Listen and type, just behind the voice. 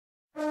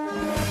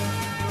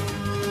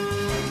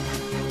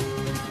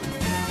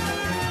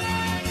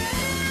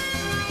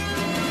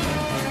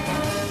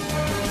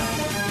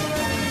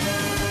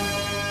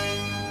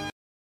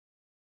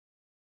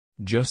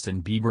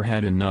Justin Bieber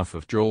had enough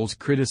of trolls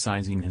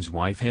criticizing his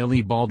wife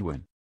Hailey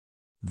Baldwin.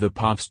 The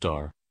pop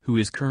star, who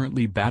is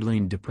currently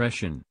battling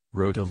depression,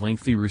 wrote a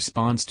lengthy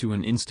response to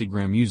an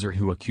Instagram user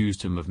who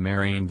accused him of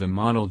marrying the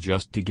model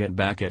just to get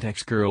back at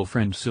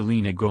ex-girlfriend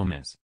Selena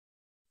Gomez.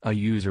 A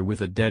user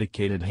with a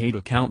dedicated hate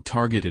account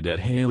targeted at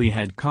Hailey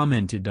had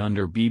commented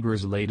under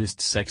Bieber's latest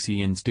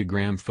sexy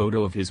Instagram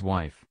photo of his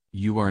wife,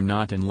 "You are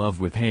not in love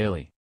with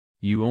Hailey.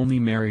 You only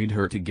married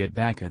her to get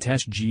back at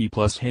SG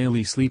plus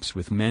Hailey sleeps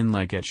with men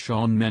like at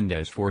Shawn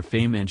Mendes for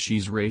fame and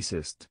she's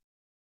racist."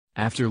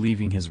 After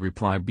leaving his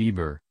reply,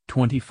 Bieber,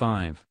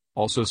 25,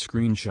 also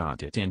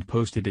screenshot it and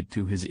posted it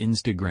to his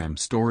Instagram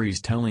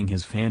stories telling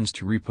his fans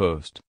to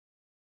repost.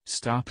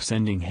 "Stop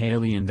sending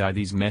Hailey and I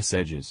these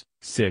messages,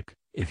 sick.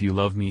 If you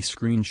love me,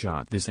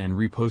 screenshot this and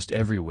repost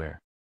everywhere."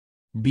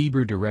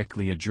 Bieber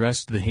directly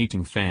addressed the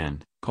hating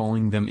fan,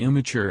 calling them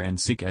immature and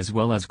sick as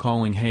well as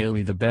calling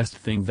Hailey the best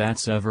thing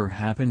that's ever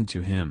happened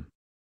to him.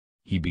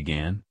 He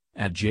began,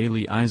 "At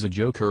Hailey I's a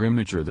joker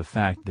immature. The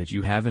fact that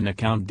you have an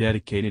account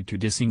dedicated to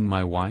dissing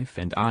my wife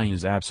and I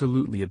is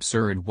absolutely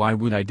absurd. Why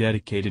would I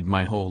dedicated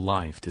my whole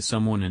life to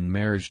someone in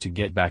marriage to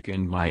get back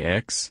and my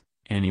ex?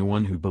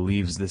 Anyone who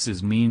believes this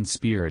is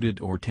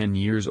mean-spirited or 10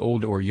 years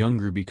old or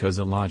younger because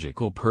a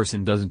logical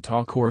person doesn't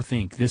talk or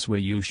think this way.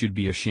 You should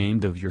be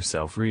ashamed of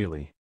yourself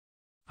really.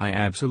 I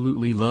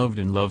absolutely loved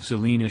and love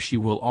Selena. She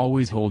will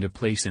always hold a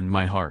place in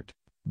my heart,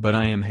 but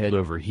I am head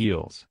over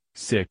heels,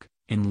 sick,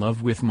 in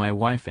love with my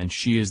wife and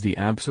she is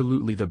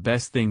absolutely the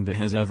best thing that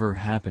has ever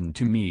happened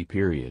to me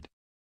period."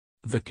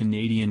 The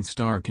Canadian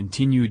star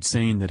continued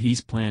saying that he's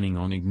planning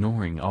on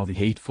ignoring all the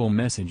hateful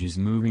messages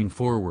moving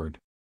forward.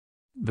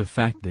 "The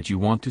fact that you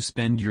want to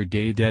spend your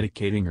day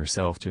dedicating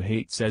yourself to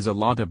hate says a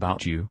lot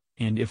about you,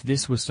 and if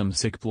this was some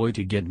sick ploy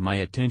to get my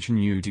attention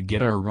you to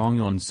get are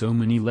wrong on so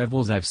many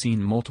levels. I've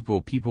seen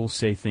multiple people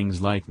say things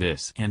like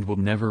this and will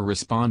never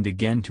respond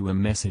again to a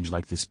message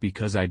like this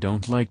because I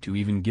don't like to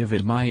even give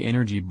it my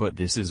energy, but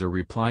this is a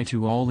reply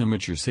to all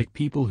immature sick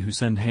people who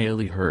send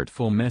Hailey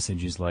hurtful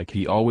messages like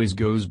he always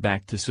goes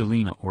back to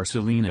Selena or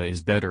Selena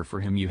is better for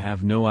him. You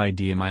have no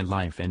idea my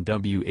life and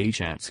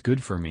that's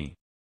good for me."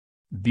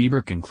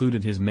 Bieber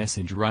concluded his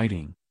message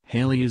writing,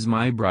 "Hailey is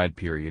my bride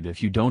period.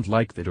 If you don't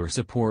like that or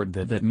support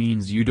that, that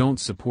means you don't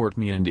support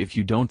me, and if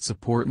you don't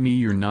support me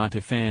you're not a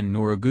fan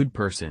nor a good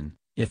person.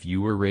 If you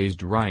were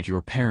raised right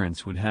your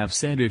parents would have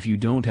said if you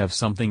don't have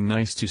something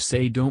nice to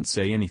say don't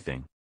say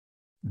anything."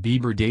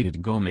 Bieber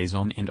dated Gomez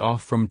on and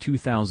off from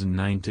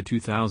 2009 to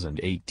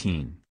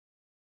 2018.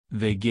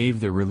 They gave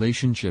the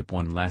relationship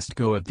one last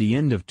go at the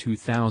end of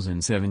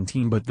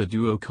 2017, but the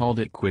duo called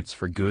it quits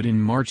for good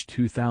in March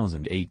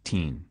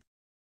 2018.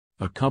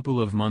 A couple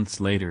of months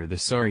later the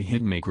sorry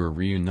hitmaker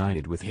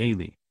reunited with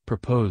Hailey,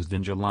 proposed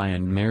in July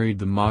and married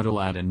the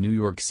model at a New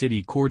York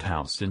City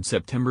courthouse in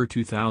September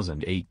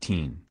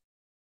 2018.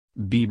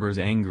 Bieber's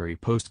angry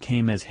post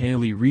came as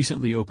Hailey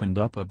recently opened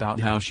up about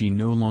how she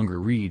no longer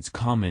reads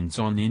comments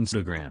on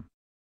Instagram.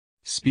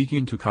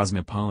 Speaking to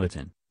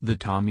Cosmopolitan, the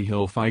Tommy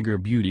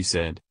Hilfiger beauty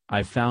said,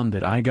 "I found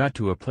that I got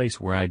to a place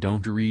where I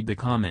don't read the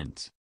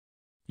comments.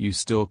 You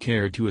still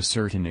care to a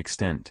certain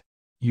extent.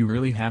 You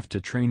really have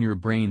to train your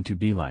brain to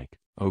be like,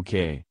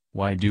 okay,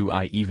 why do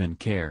I even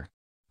care?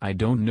 I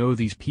don't know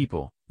these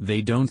people,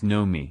 they don't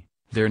know me,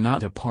 they're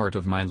not a part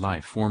of my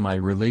life or my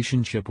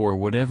relationship or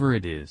whatever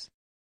it is.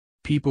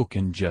 People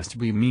can just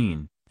be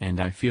mean,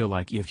 and I feel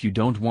like if you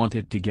don't want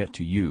it to get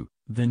to you,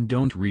 then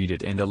don't read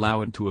it and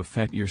allow it to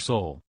affect your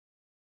soul."